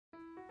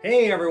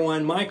Hey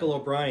everyone, Michael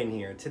O'Brien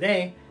here.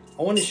 Today,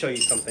 I want to show you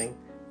something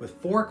with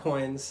 4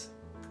 coins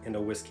and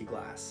a whiskey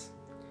glass.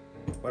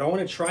 What I want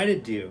to try to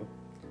do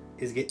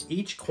is get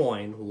each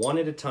coin one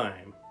at a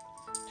time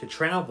to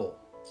travel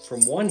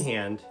from one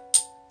hand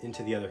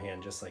into the other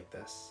hand, just like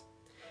this.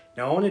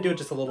 Now I want to do it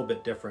just a little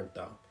bit different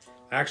though.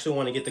 I actually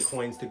want to get the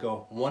coins to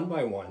go one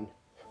by one,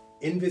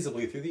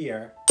 invisibly through the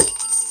air,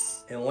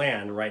 and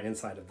land right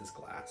inside of this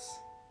glass.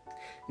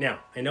 Now,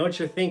 I know what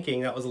you're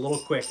thinking, that was a little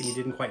quick and you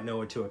didn't quite know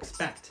what to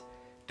expect.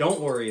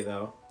 Don't worry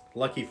though,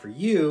 lucky for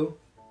you,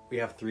 we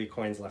have 3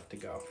 coins left to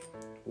go.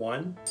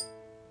 1,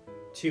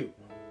 2,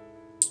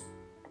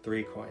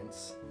 3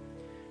 coins.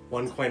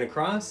 1 coin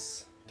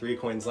across, 3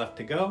 coins left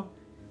to go.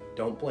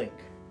 Don't blink,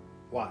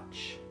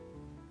 watch.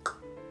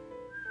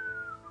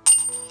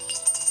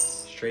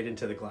 Straight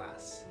into the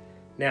glass.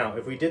 Now,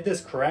 if we did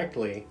this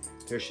correctly,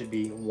 there should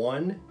be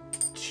 1,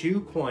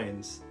 2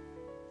 coins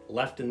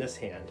left in this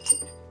hand,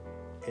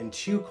 and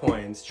 2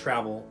 coins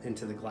travel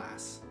into the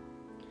glass.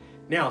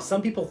 Now,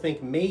 some people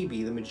think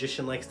maybe the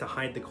magician likes to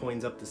hide the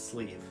coins up the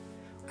sleeve.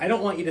 I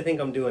don't want you to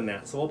think I'm doing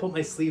that, so I'll put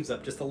my sleeves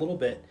up just a little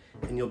bit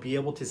and you'll be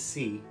able to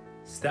see,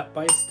 step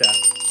by step,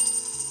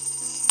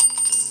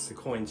 the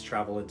coins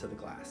travel into the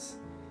glass.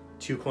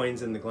 2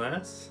 coins in the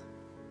glass,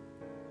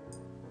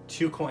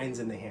 2 coins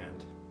in the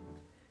hand.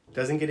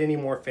 Doesn't get any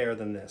more fair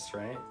than this,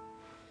 right?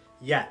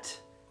 Yet,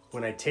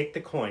 when I take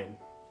the coin,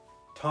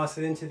 toss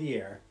it into the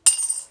air,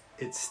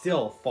 it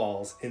still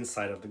falls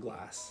inside of the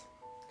glass.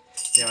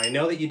 Now I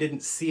know that you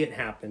didn't see it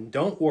happen.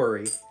 Don't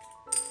worry,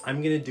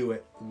 I'm gonna do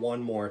it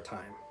one more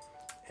time.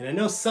 And I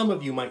know some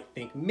of you might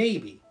think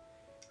maybe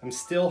I'm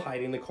still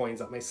hiding the coins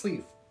up my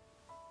sleeve.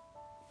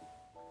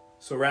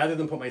 So rather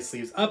than put my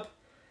sleeves up,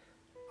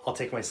 I'll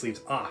take my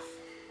sleeves off.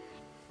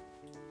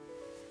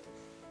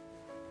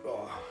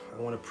 Oh,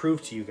 I wanna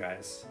prove to you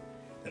guys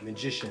that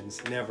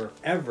magicians never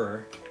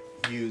ever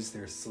use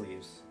their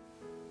sleeves.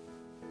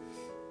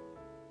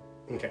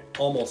 Okay,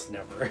 almost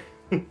never.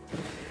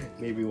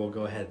 Maybe we'll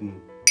go ahead and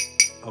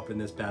open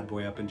this bad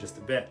boy up in just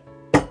a bit.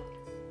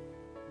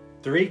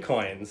 3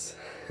 coins.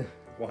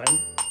 1,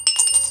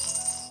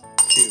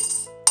 2,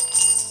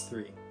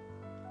 3.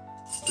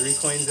 3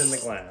 coins in the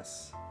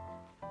glass.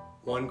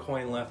 1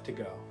 coin left to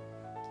go.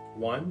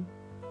 1,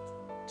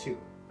 2,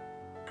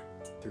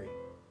 3.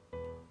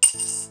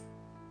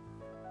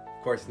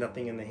 Of course,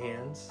 nothing in the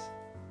hands.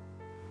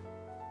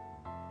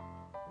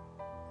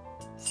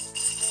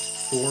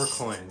 4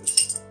 coins.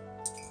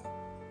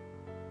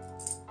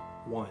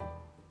 1,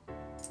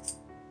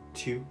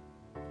 2,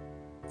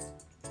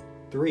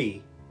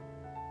 3,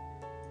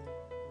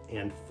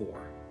 and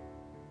 4.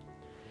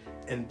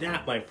 And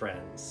that, my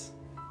friends,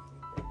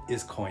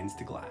 is coins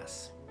to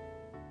glass.